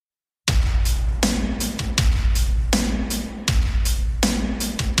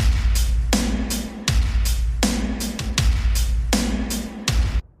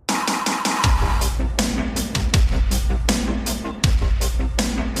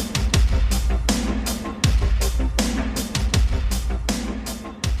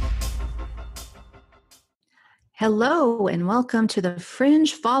Hello and welcome to the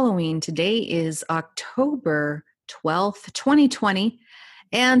Fringe Following. Today is October 12th, 2020.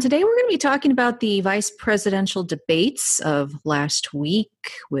 And today we're going to be talking about the vice presidential debates of last week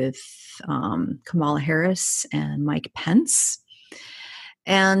with Kamala Harris and Mike Pence.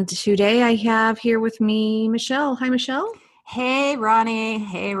 And today I have here with me Michelle. Hi, Michelle. Hey, Ronnie.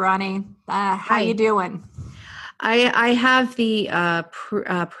 Hey, Ronnie. How you doing? I have the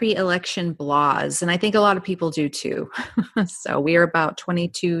pre-election blahs, and I think a lot of people do too. So we are about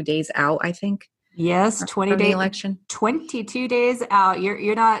 22 days out, I think. Yes, 20 from the days, election. 22 days out.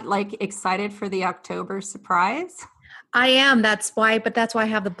 You're not like excited for the October surprise? I am. That's why I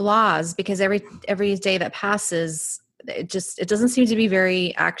have the blahs, because every day that passes, it doesn't seem to be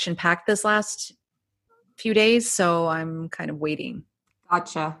very action packed this last few days. So I'm kind of waiting.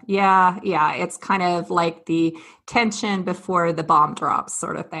 Gotcha. Yeah. It's kind of like the tension before the bomb drops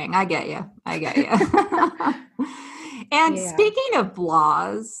sort of thing. I get you. And Yeah. speaking of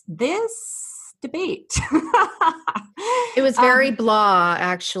blahs, this debate. It was very blah,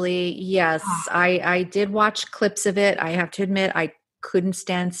 actually. Yes, I did watch clips of it. I have to admit, I couldn't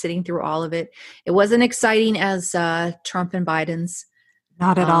stand sitting through all of it. It wasn't exciting as Trump and Biden's.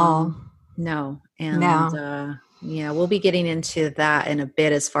 Not at all. No. And No. yeah, we'll be getting into that in a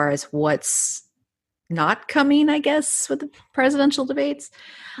bit as far as what's not coming, I guess, with the presidential debates.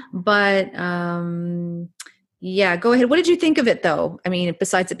 But yeah, go ahead. What did you think of it, though? I mean,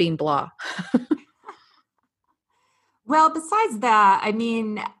 besides it being blah. Well, besides that, I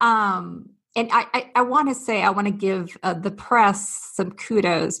mean, and I want to say, I want to give the press some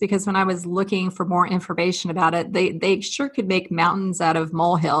kudos, because when I was looking for more information about it, they sure could make mountains out of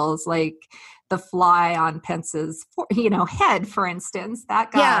molehills, like the fly on Pence's, head, for instance.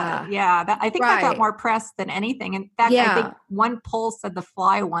 That got, I think that got more press than anything. In fact, I think one poll said the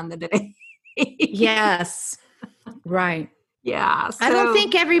fly won the debate. Yes, right. Yeah. So, I don't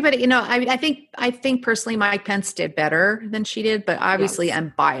think everybody, I think personally Mike Pence did better than she did, but obviously yes.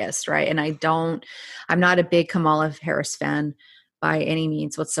 I'm biased, right? And I'm not a big Kamala Harris fan by any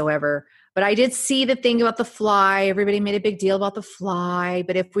means whatsoever. But I did see the thing about the fly. Everybody made a big deal about the fly.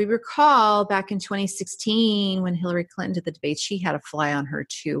 But if we recall, back in 2016, when Hillary Clinton did the debate, she had a fly on her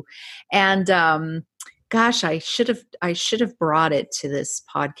too. And gosh, I should have brought it to this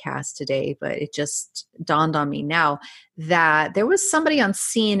podcast today, but it just dawned on me now that there was somebody on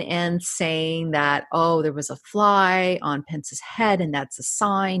CNN saying that, there was a fly on Pence's head, and that's a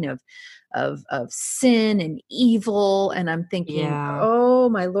sign of sin and evil. And I'm thinking, oh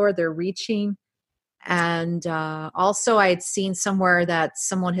my Lord, they're reaching. And also I had seen somewhere that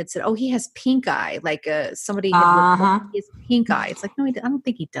someone had said, he has pink eye. Like somebody had reported he has pink eye. It's like, no, I don't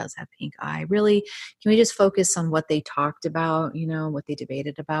think he does have pink eye. Really? Can we just focus on what they talked about, what they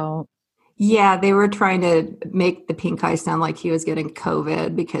debated about? Yeah, they were trying to make the pink eye sound like he was getting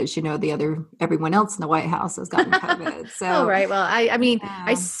COVID, because everyone else in the White House has gotten COVID. So, right. Well, I mean,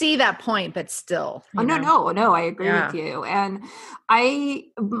 I see that point, but still. No, I agree with you. And I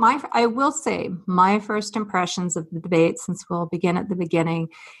will say, my first impressions of the debate, since we'll begin at the beginning,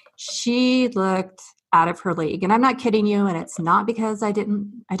 she looked out of her league. And I'm not kidding you. And it's not because I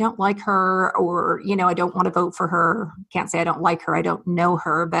don't like her, or, I don't want to vote for her. Can't say I don't like her. I don't know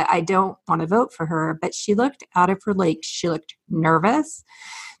her, but I don't want to vote for her. But she looked out of her league. She looked nervous.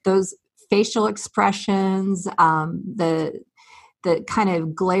 Those facial expressions, the kind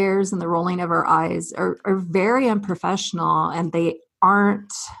of glares and the rolling of her eyes are very unprofessional. And they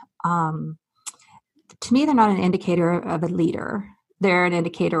aren't, to me, they're not an indicator of a leader. They're an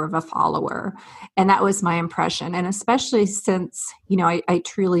indicator of a follower. And that was my impression. And especially since, I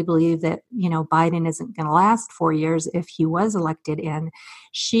truly believe that, Biden isn't going to last 4 years if he was elected in.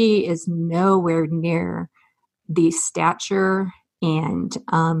 She is nowhere near the stature and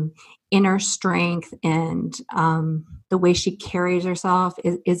inner strength, and the way she carries herself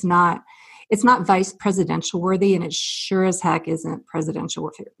is not. It's not vice presidential worthy, and it sure as heck isn't presidential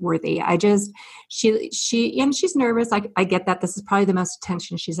worthy. She's nervous. I get that. This is probably the most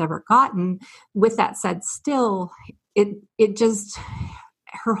attention she's ever gotten. With that said, still, it just,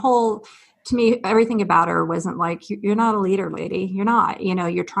 her whole, to me, everything about her wasn't like, you're not a leader, lady. You're not,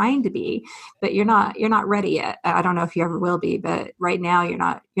 you're trying to be, but you're not ready yet. I don't know if you ever will be, but right now you're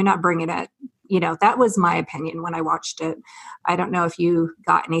not bringing it. That was my opinion when I watched it. I don't know if you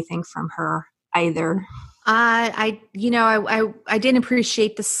got anything from her either. I didn't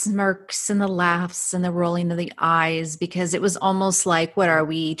appreciate the smirks and the laughs and the rolling of the eyes, because it was almost like, what are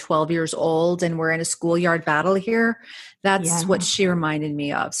we, 12 years old and we're in a schoolyard battle here? That's what she reminded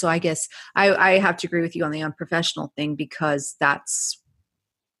me of. So I guess I have to agree with you on the unprofessional thing, because that's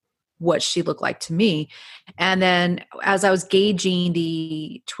what she looked like to me. And then as I was gauging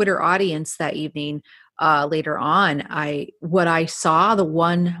the Twitter audience that evening, later on, the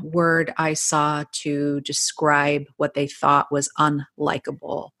one word I saw to describe what they thought was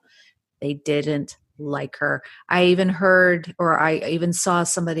unlikable. They didn't like her. I even heard, or I even saw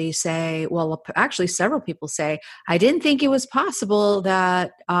somebody say, well, actually several people say, I didn't think it was possible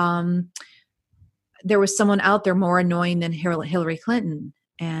that there was someone out there more annoying than Hillary Clinton.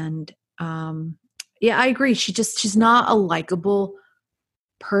 And yeah, I agree. She's not a likable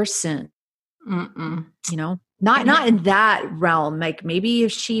person. Mm-mm. You know, not in that realm. Like maybe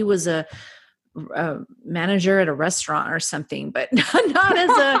if she was a manager at a restaurant or something, but not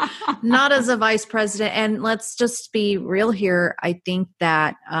as a vice president. And let's just be real here. I think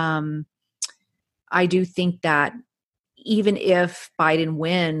that I do think that even if Biden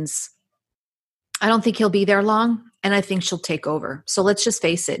wins, I don't think he'll be there long, and I think she'll take over. So let's just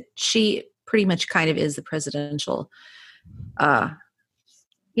face it, she pretty much kind of is the presidential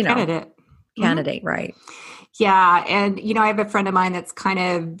candidate. Mm-hmm. Right. Yeah. And, I have a friend of mine that's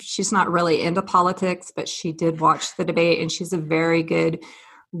she's not really into politics, but she did watch the debate, and she's a very good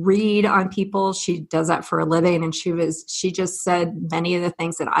read on people. She does that for a living. And she just said many of the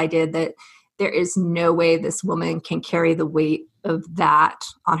things that I did, that there is no way this woman can carry the weight of that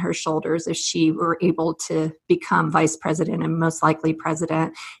on her shoulders if she were able to become vice president and most likely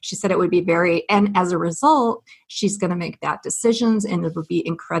president. She said it would be and as a result, she's going to make bad decisions, and it would be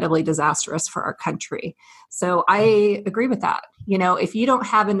incredibly disastrous for our country. So I agree with that. If you don't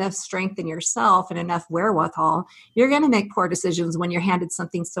have enough strength in yourself and enough wherewithal, you're going to make poor decisions when you're handed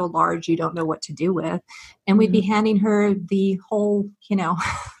something so large you don't know what to do with. And we'd be handing her the whole, the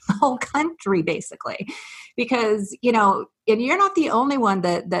whole country, basically. Because, and you're not the only one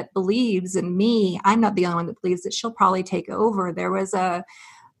that believes in me. I'm not the only one that believes that she'll probably take over. There was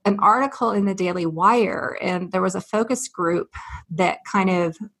an article in the Daily Wire, and there was a focus group that kind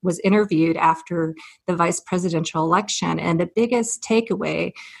of was interviewed after the vice presidential election. And the biggest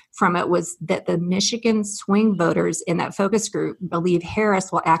takeaway from it was that the Michigan swing voters in that focus group believe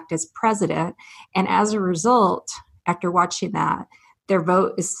Harris will act as president. And as a result, after watching that, their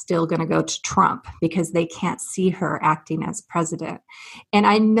vote is still going to go to Trump because they can't see her acting as president. And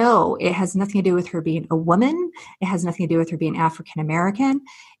I know it has nothing to do with her being a woman. It has nothing to do with her being African American.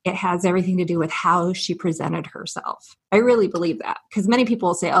 It has everything to do with how she presented herself. I really believe that, because many people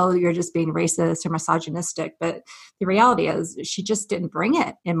will say, oh, you're just being racist or misogynistic. But the reality is she just didn't bring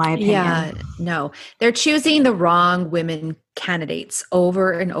it, in my opinion. Yeah, no, they're choosing the wrong women candidates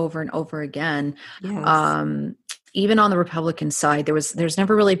over and over and over again. Yes. Even on the Republican side, there's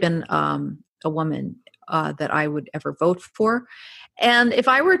never really been a woman that I would ever vote for. And if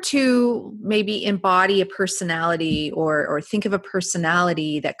I were to maybe embody a personality or think of a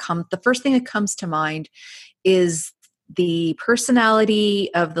personality the first thing that comes to mind is the personality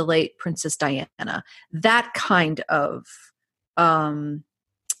of the late Princess Diana. That kind of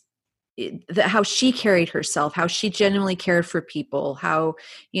how she carried herself, how she genuinely cared for people, how,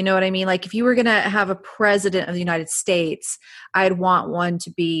 you know what I mean? Like if you were going to have a president of the United States, I'd want one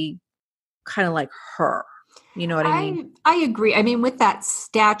to be kind of like her. You know what I mean? I agree. I mean, with that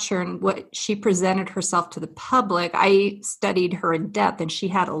stature and what she presented herself to the public, I studied her in depth, and she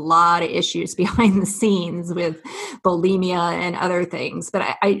had a lot of issues behind the scenes with bulimia and other things.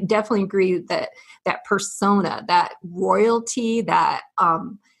 But I definitely agree that that persona, that royalty, that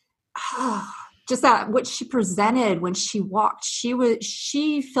just that what she presented when she walked,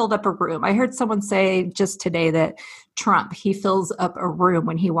 she filled up a room. I heard someone say just today that Trump, he fills up a room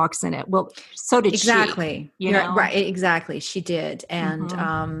when he walks in it. Well, so did exactly. she. You know? Right. Exactly. She did. And,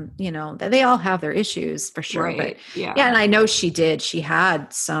 they all have their issues for sure. Right. But yeah. And I know she did. She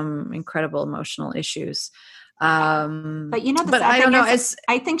had some incredible emotional issues. But I don't know.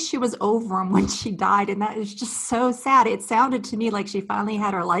 I think she was over him when she died, and that is just so sad. It sounded to me like she finally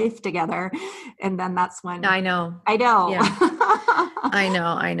had her life together, and then that's when I know. Yeah. I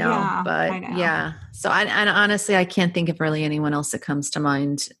know. Yeah, but I know. Yeah. So and honestly, I can't think of really anyone else that comes to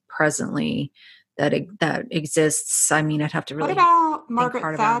mind presently that exists. I mean, I'd have to really. What about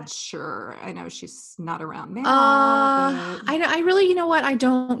Margaret Thatcher? I know she's not around now. I really, you know what? I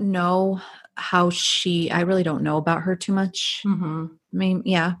don't know I really don't know about her too much. Mm-hmm. I mean,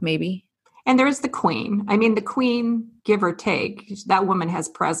 yeah, maybe. And there is the Queen. I mean, the Queen, give or take, that woman has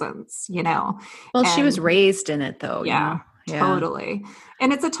presence, Well, she was raised in it, though. Yeah, totally.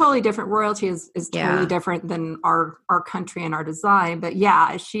 And it's a totally different royalty is totally different than our country and our design. But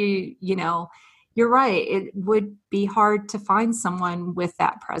yeah, she, you're right. It would be hard to find someone with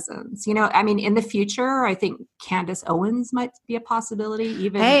that presence. I mean, in the future, I think Candace Owens might be a possibility.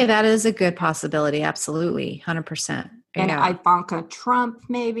 Even Hey, that is a good possibility. Absolutely. 100%. and Yeah. Ivanka Trump,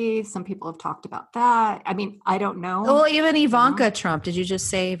 maybe. Some people have talked about that. I mean, I don't know. Well, even Ivanka Trump. Did you just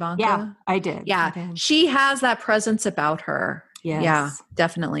say Ivanka? Yeah, I did. Yeah. I did. She has that presence about her. Yes. Yeah,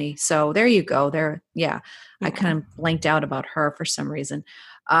 definitely. So there you go. There. Yeah. I kind of blanked out about her for some reason.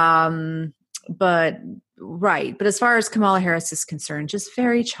 But right. But as far as Kamala Harris is concerned, just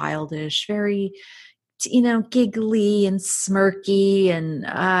very childish, very, giggly and smirky. And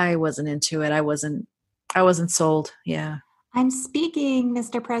I wasn't into it. I wasn't sold. Yeah. I'm speaking,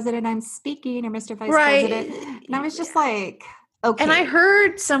 Mr. President. I'm speaking, or Mr. Vice President. And I was just like, okay. And I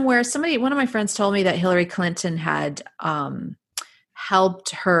heard somewhere, one of my friends told me that Hillary Clinton had helped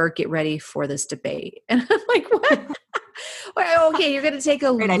her get ready for this debate. And I'm like, what? Well, okay, you're going to take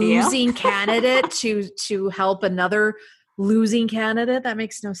a losing candidate to help another losing candidate? That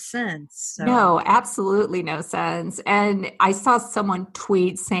makes no sense. So. No, absolutely no sense. And I saw someone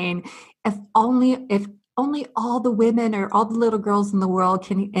tweet saying, if only all the women or all the little girls in the world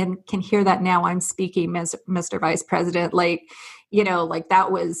can hear that now I'm speaking, Mr. Vice President, like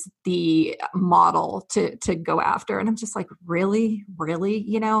that was the model to go after. And I'm just like, really?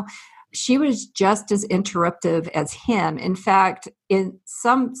 She was just as interruptive as him. In fact, in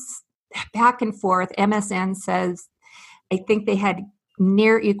some back and forth, MSN says, I think they had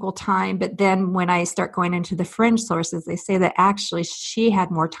near equal time. But then when I start going into the fringe sources, they say that actually she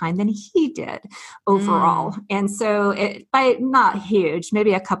had more time than he did overall. And so by not huge,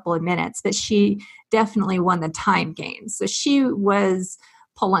 maybe a couple of minutes, but she definitely won the time game. So she was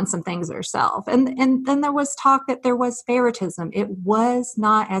pulling some things herself. And then there was talk that there was favoritism. It was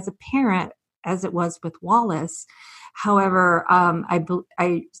not as apparent as it was with Wallace. However,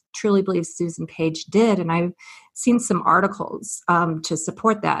 I truly believe Susan Page did, and I've seen some articles to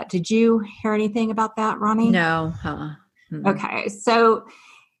support that. Did you hear anything about that, Roni? No. Okay, so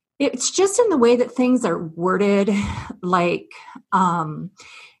it's just in the way that things are worded, like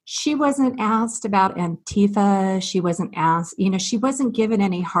she wasn't asked about Antifa. She wasn't asked, she wasn't given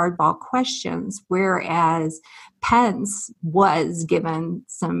any hardball questions, whereas Pence was given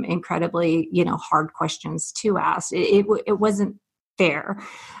some incredibly, hard questions to ask. It wasn't fair.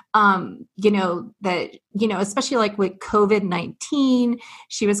 Especially like with COVID-19,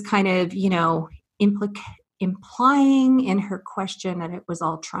 she was kind of, implying in her question that it was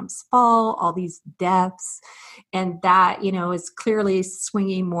all Trump's fault, all these deaths, and that, is clearly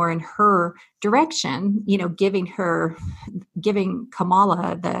swinging more in her direction, giving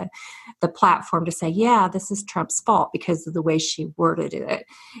Kamala the platform to say, yeah, this is Trump's fault because of the way she worded it.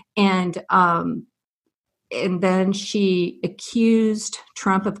 And then she accused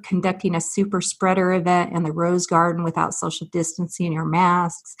Trump of conducting a super spreader event in the Rose Garden without social distancing or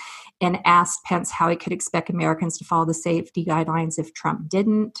masks, and asked Pence how he could expect Americans to follow the safety guidelines if Trump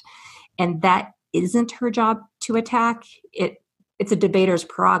didn't. And that isn't her job to attack. It's a debater's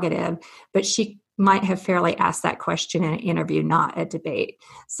prerogative, but she might have fairly asked that question in an interview, not a debate.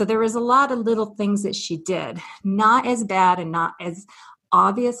 So there was a lot of little things that she did, not as bad and not as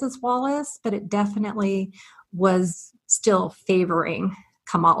obvious as Wallace, but it definitely was still favoring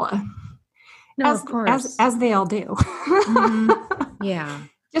Kamala. No, of course. As they all do. Mm-hmm. Yeah.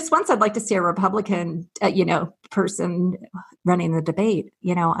 Just once I'd like to see a Republican, person running the debate.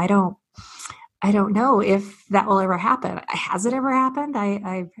 I don't know if that will ever happen. Has it ever happened?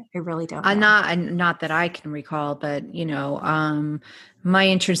 I really don't know. Not that I can recall, but, my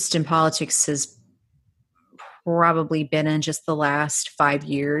interest in politics has probably been in just the last 5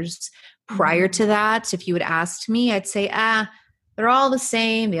 years. Prior to that, if you had asked me, I'd say, they're all the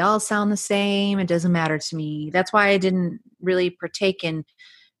same. They all sound the same. It doesn't matter to me. That's why I didn't really partake in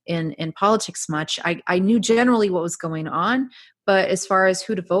politics much. I knew generally what was going on, but as far as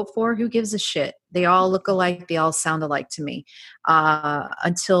who to vote for, who gives a shit? They all look alike. They all sound alike to me.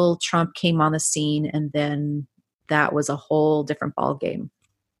 Until Trump came on the scene, and then that was a whole different ball game.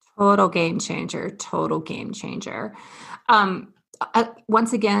 Total game changer.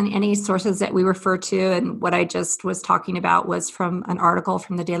 Once again, any sources that we refer to and what I just was talking about was from an article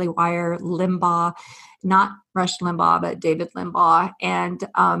from the Daily Wire, Limbaugh, not Rush Limbaugh, but David Limbaugh. And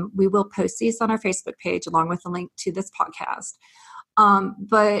we will post these on our Facebook page along with a link to this podcast.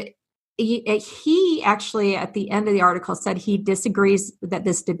 But he actually, at the end of the article, said he disagrees that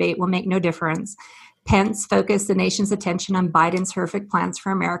this debate will make no difference. Pence focused the nation's attention on Biden's horrific plans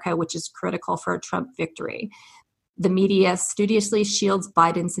for America, which is critical for a Trump victory. The media studiously shields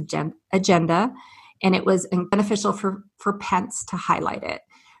Biden's agenda, and it was beneficial for Pence to highlight it.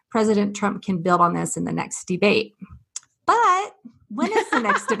 President Trump can build on this in the next debate. But when is the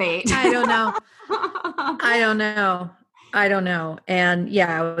next debate? I don't know. I don't know. And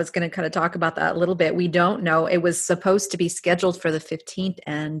yeah, I was going to kind of talk about that a little bit. We don't know. It was supposed to be scheduled for the 15th.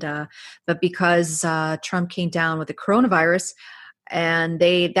 And, but because Trump came down with the coronavirus and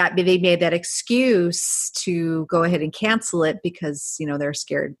they made that excuse to go ahead and cancel it because, they're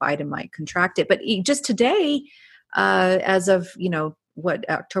scared Biden might contract it. But just today, as of,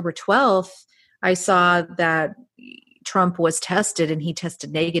 October 12th, I saw that Trump was tested and he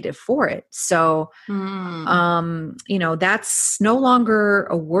tested negative for it. So, that's no longer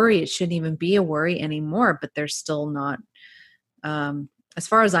a worry. It shouldn't even be a worry anymore, but they're still not, as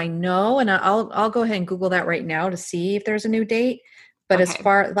far as I know, and I'll go ahead and Google that right now to see if there's a new date. But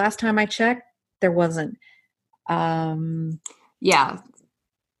last time I checked, there wasn't. Yeah.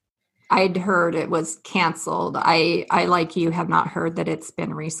 I'd heard it was canceled. I like you have not heard that it's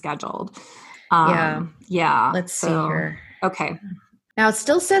been rescheduled. Yeah. Let's see here. Okay. Now it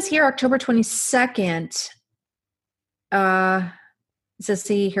still says here October 22nd. It says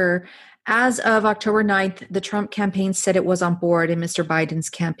see here, as of October 9th, the Trump campaign said it was on board, and Mr. Biden's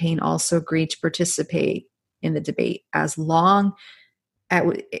campaign also agreed to participate in the debate as long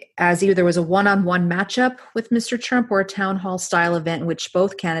as either there was a one-on-one matchup with Mr. Trump or a town hall style event in which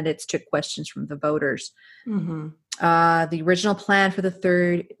both candidates took questions from the voters. Mm-hmm. The original plan for the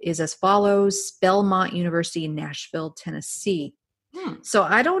third is as follows: Belmont University in Nashville, Tennessee. So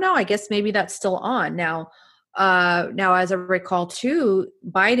I don't know. I guess maybe that's still on now. As I recall too,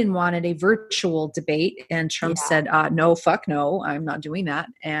 Biden wanted a virtual debate and Trump said, no, fuck no, I'm not doing that.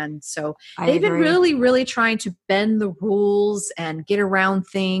 And so they've been really, really trying to bend the rules and get around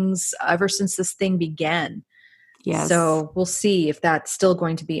things ever since this thing began. Yes. So we'll see if that's still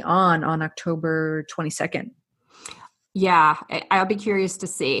going to be on October 22nd. Yeah, I'll be curious to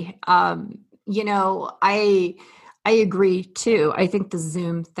see. I agree too. I think the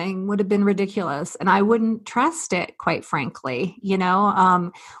Zoom thing would have been ridiculous and I wouldn't trust it, quite frankly.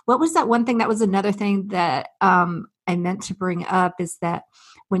 What was that one thing that was another thing that I meant to bring up is that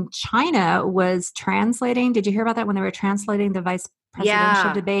when China was translating, did you hear about that when they were translating the vice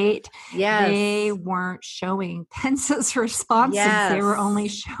presidential debate? Yes. They weren't showing Pence's responses. Yes. They were only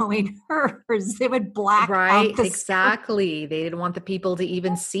showing hers. They would black out the exactly. Screen. They didn't want the people to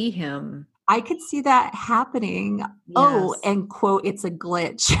even see him. I could see that happening. Yes. Oh, and quote, it's a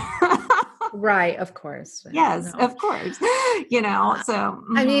glitch. Right. Of course. Yes, of course. So.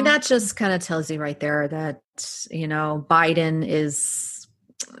 Mm-hmm. I mean, that just kind of tells you right there that, Biden is,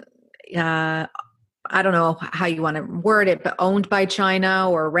 I don't know how you want to word it, but owned by China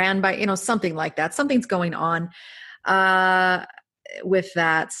or ran by, something like that. Something's going on with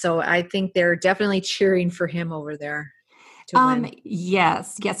that. So I think they're definitely cheering for him over there.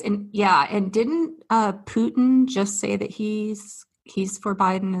 Yes. And didn't Putin just say that he's for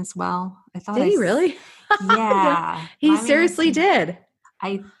Biden as well? I thought. Did he really? Yeah. He seriously did.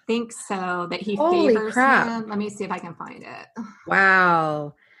 I think so, that he favors him. Let me see if I can find it.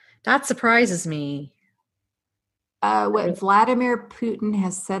 Wow. That surprises me. What Vladimir Putin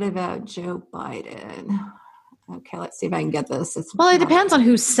has said about Joe Biden. Okay, let's see if I can get this. It depends on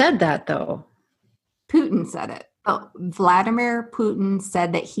who said that, though. Putin said it. Vladimir Putin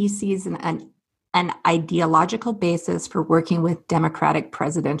said that he sees an ideological basis for working with Democratic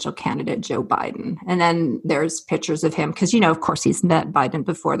presidential candidate Joe Biden. And then there's pictures of him because, of course, he's met Biden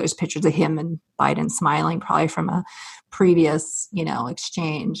before. There's pictures of him and Biden smiling, probably from a previous,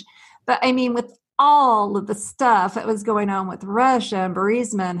 exchange. But I mean, with all of the stuff that was going on with Russia and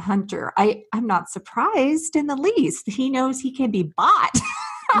Burisma and Hunter, I'm not surprised in the least. He knows he can be bought.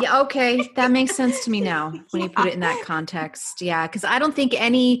 Yeah, okay. That makes sense to me now when you put it in that context. Yeah, because I don't think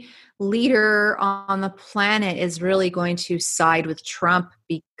any leader on the planet is really going to side with Trump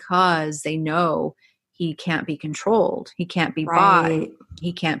because they know he can't be controlled. He can't be bought.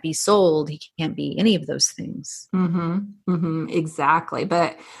 He can't be sold. He can't be any of those things. Mm-hmm. Mm-hmm. Exactly.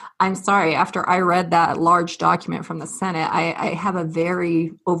 But I'm sorry, after I read that large document from the Senate, I have a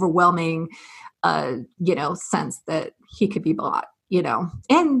very overwhelming, sense that he could be bought.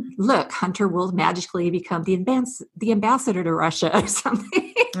 And look, Hunter will magically become the ambassador to Russia or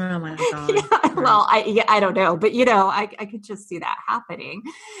something. Oh my God. Yeah, well, I don't know, but I could just see that happening.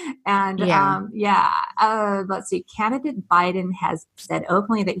 And let's see. Candidate Biden has said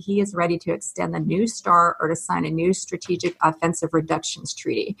openly that he is ready to extend the New START or to sign a new strategic offensive reductions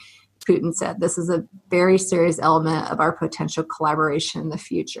treaty. Putin said, "This is a very serious element of our potential collaboration in the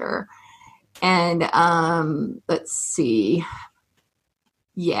future." And let's see.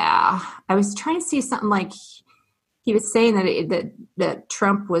 Yeah, I was trying to see something like he was saying that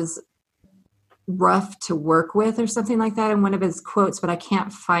Trump was rough to work with or something like that in one of his quotes, but I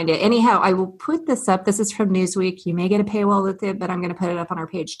can't find it. Anyhow, I will put this up. This is from Newsweek. You may get a paywall with it, but I'm going to put it up on our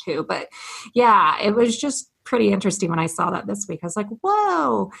page too. But yeah, it was just pretty interesting when I saw that this week. I was like,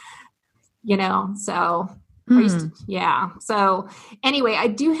 whoa, so yeah. So anyway, I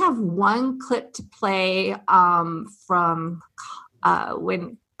do have one clip to play from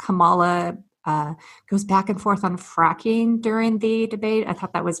when Kamala goes back and forth on fracking during the debate. I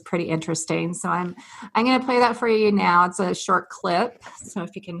thought that was pretty interesting. So I'm going to play that for you now. It's a short clip. So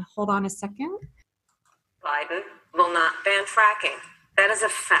if you can hold on a second. Biden will not ban fracking. That is a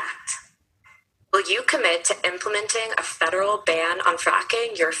fact. Will you commit to implementing a federal ban on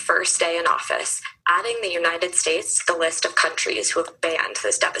fracking your first day in office, adding the United States to the list of countries who have banned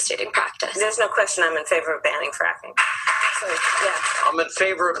this devastating practice? There's no question I'm in favor of banning fracking. So, yeah. I'm in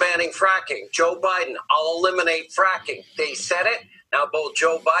favor of banning fracking. Joe Biden, I'll eliminate fracking. They said it. Now both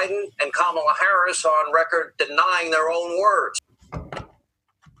Joe Biden and Kamala Harris are on record denying their own words.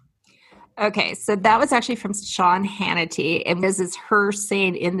 Okay, so that was actually from Sean Hannity, and this is her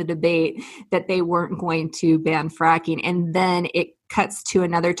saying in the debate that they weren't going to ban fracking, and then it cuts to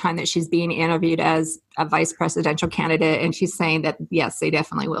another time that she's being interviewed as a vice presidential candidate, and she's saying that, yes, they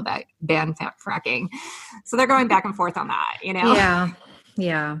definitely will ban fracking. So they're going back and forth on that,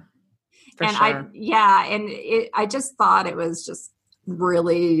 Yeah, for and sure. I just thought it was just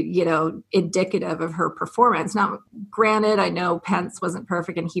really, indicative of her performance. Now, granted, I know Pence wasn't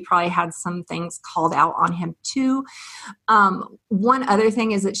perfect and he probably had some things called out on him too. One other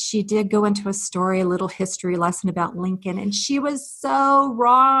thing is that she did go into a little history lesson about Lincoln, and she was so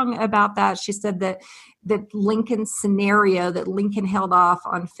wrong about that. She said that Lincoln's scenario, that Lincoln held off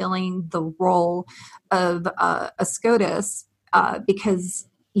on filling the role of a SCOTUS because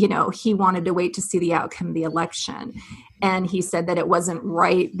he wanted to wait to see the outcome of the election. And he said that it wasn't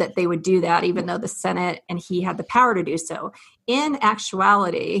right that they would do that, even though the Senate and he had the power to do so. In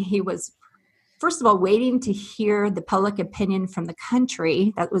actuality, he was, first of all, waiting to hear the public opinion from the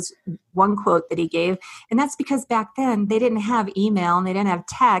country. That was one quote that he gave. And that's because back then they didn't have email and they didn't have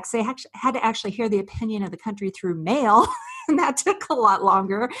text. They had to actually hear the opinion of the country through mail. And that took a lot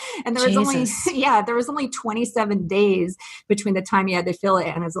longer. And there was only 27 days between the time he had to fill it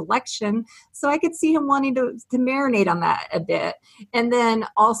and his election. So I could see him wanting to marinate on that a bit. And then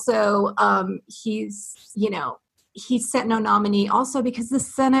also he sent no nominee also because the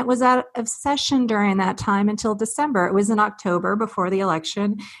Senate was out of session during that time until December. It was in October before the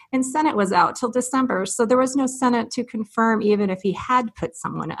election, and Senate was out till December. So there was no Senate to confirm even if he had put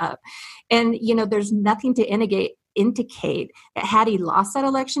someone up. And, there's nothing to indicate that had he lost that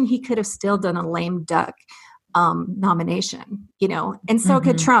election, he could have still done a lame duck nomination, and so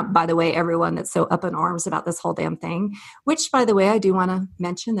could Trump, by the way, everyone that's so up in arms about this whole damn thing, which, by the way, I do want to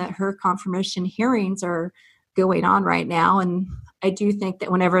mention that her confirmation hearings are going on right now. And I do think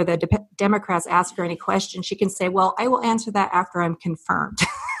that whenever the Democrats ask her any question, she can say, well, I will answer that after I'm confirmed.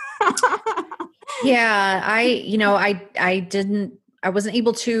 Yeah, I wasn't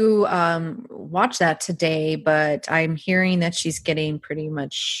able to watch that today, but I'm hearing that she's getting pretty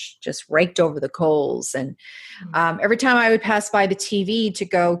much just raked over the coals. And every time I would pass by the TV to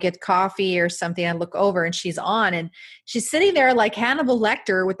go get coffee or something, I'd look over and she's on, and she's sitting there like Hannibal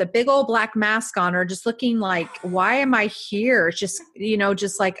Lecter with a big old black mask on her, just looking like, why am I here? It's just,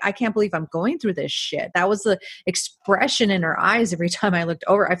 just like, I can't believe I'm going through this shit. That was the expression in her eyes every time I looked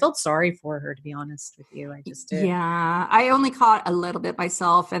over. I felt sorry for her, to be honest with you. I just did. Yeah. I only caught a little bit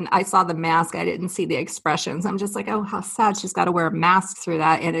myself, and I saw the mask. I didn't see the expressions. I'm just like, oh, how sad. She's got to wear a mask through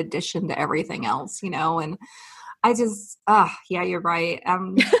that in addition to everything else, and I just, yeah, you're right.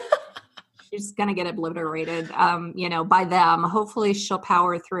 She's going to get obliterated, by them. Hopefully she'll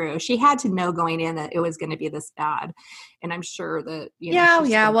power through. She had to know going in that it was going to be this bad. And I'm sure that,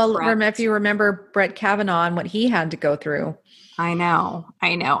 yeah. Well, if you remember Brett Kavanaugh and what he had to go through. I know.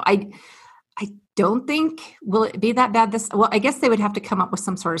 I don't think, will it be that bad? Well, I guess they would have to come up with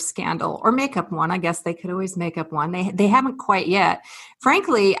some sort of scandal or make up one. I guess they could always make up one. They haven't quite yet.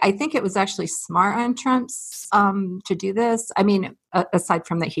 Frankly, I think it was actually smart on Trump's to do this. I mean, aside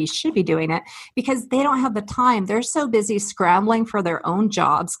from that he should be doing it, because they don't have the time. They're so busy scrambling for their own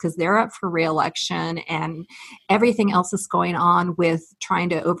jobs because they're up for re-election, and everything else is going on with trying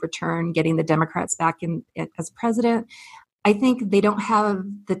to overturn getting the Democrats back in as president. I think they don't have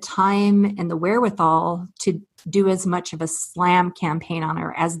the time and the wherewithal to do as much of a slam campaign on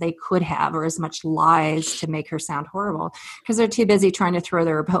her as they could have, or as much lies to make her sound horrible, because they're too busy trying to throw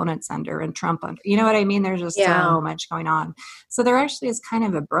their opponents under and Trump under. You know what I mean? There's just so much going on. So there actually is kind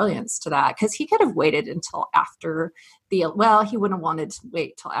of a brilliance to that, because he could have waited until after he wouldn't have wanted to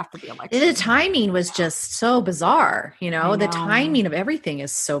wait till after the election. The timing was just so bizarre. The timing of everything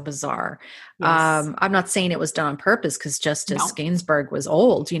is so bizarre. Yes. I'm not saying it was done on purpose, because Justice Ginsburg was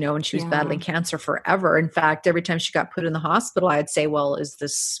old, and she was battling cancer forever. In fact, every time she got put in the hospital, I'd say, well, is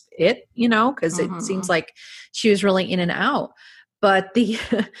this it? Because it seems like she was really in and out. But the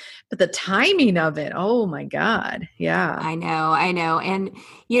timing of it, oh my God. Yeah. I know. And,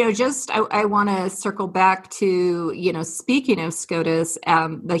 I want to circle back to, speaking of SCOTUS,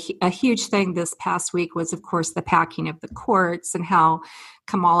 a huge thing this past week was, of course, the packing of the courts, and how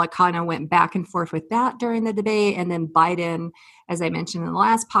Kamala kind of went back and forth with that during the debate. And then Biden, as I mentioned in the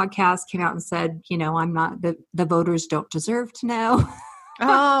last podcast, came out and said, I'm not, the voters don't deserve to know.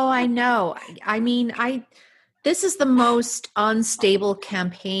 Oh, I know. I mean, this is the most unstable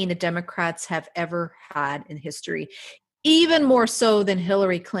campaign the Democrats have ever had in history, even more so than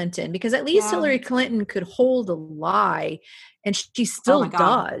Hillary Clinton, because at least Hillary Clinton could hold a lie, and she still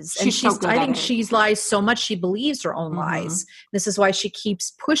does. And I think she lies so much she believes her own lies. This is why she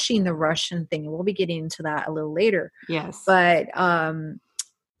keeps pushing the Russian thing. And we'll be getting into that a little later. Yes. But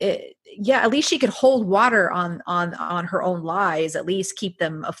at least she could hold water on her own lies, at least keep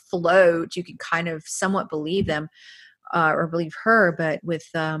them afloat. You can kind of somewhat believe them or believe her. But with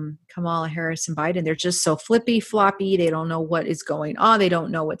Kamala Harris and Biden, they're just so flippy floppy. They don't know what is going on. They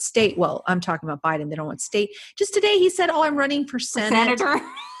don't know what state. Well, I'm talking about Biden. They don't know what state. Just today he said, I'm running for senator.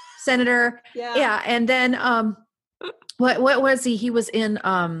 Yeah. And then what was he? He was in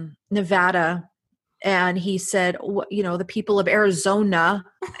Nevada. And he said, the people of Arizona,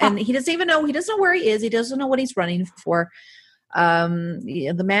 and he doesn't know where he is. He doesn't know what he's running for.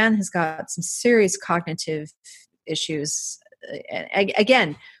 The man has got some serious cognitive issues.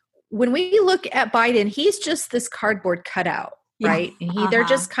 Again, when we look at Biden, he's just this cardboard cutout, right? And they're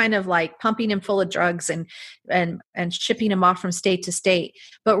just kind of like pumping him full of drugs and shipping him off from state to state.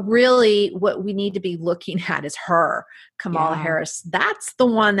 But really what we need to be looking at is her, Kamala Harris. That's the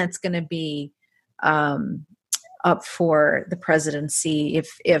one that's going to be up for the presidency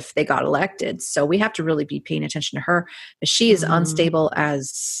if they got elected. So we have to really be paying attention to her. But she is unstable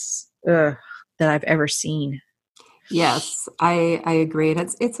as that I've ever seen. Yes, I agree. And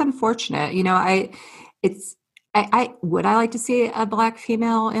it's unfortunate. Would I like to see a Black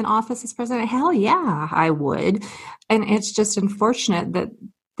female in office as president? Hell yeah, I would. And it's just unfortunate that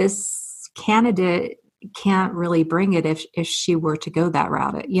this candidate can't really bring it if she were to go that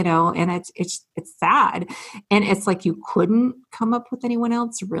route, and it's sad. And it's like, you couldn't come up with anyone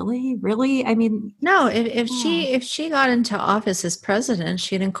else. Really? I mean, no, if she got into office as president,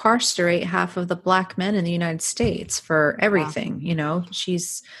 she'd incarcerate half of the Black men in the United States for everything.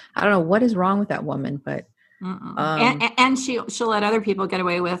 She's, I don't know what is wrong with that woman, but and she'll let other people get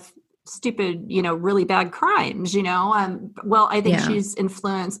away with stupid, really bad crimes, well, I think she's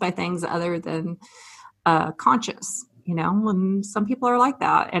influenced by things other than conscious, and some people are like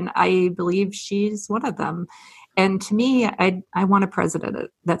that. And I believe she's one of them. And to me, I want a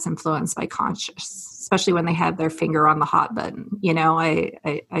president that's influenced by conscious, especially when they have their finger on the hot button.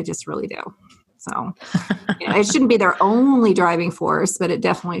 I just really do. So it shouldn't be their only driving force, but it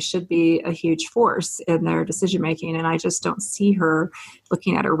definitely should be a huge force in their decision making. And I just don't see her,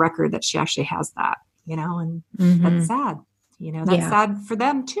 looking at her record, that she actually has that, and that's sad. That's sad for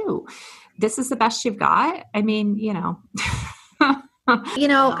them too. This is the best you've got. I mean,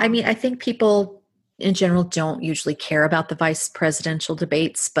 I think people in general don't usually care about the vice presidential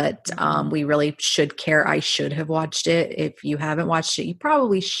debates, but we really should care. I should have watched it. If you haven't watched it, you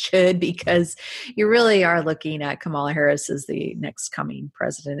probably should, because you really are looking at Kamala Harris as the next coming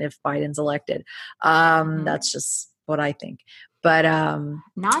president if Biden's elected. That's just what I think. But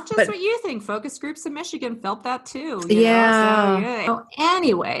not just what you think. Focus groups in Michigan felt that too. So,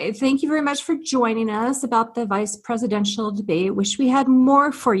 anyway, thank you very much for joining us about the vice presidential debate. Wish we had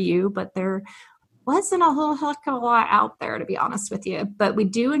more for you, but there wasn't a whole heck of a lot out there, to be honest with you. But we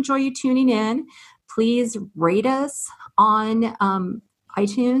do enjoy you tuning in. Please rate us on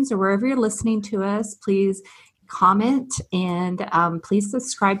iTunes or wherever you're listening to us. Please comment and please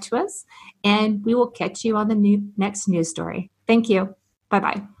subscribe to us. And we will catch you on the next news story. Thank you.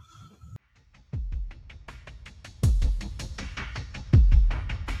 Bye-bye.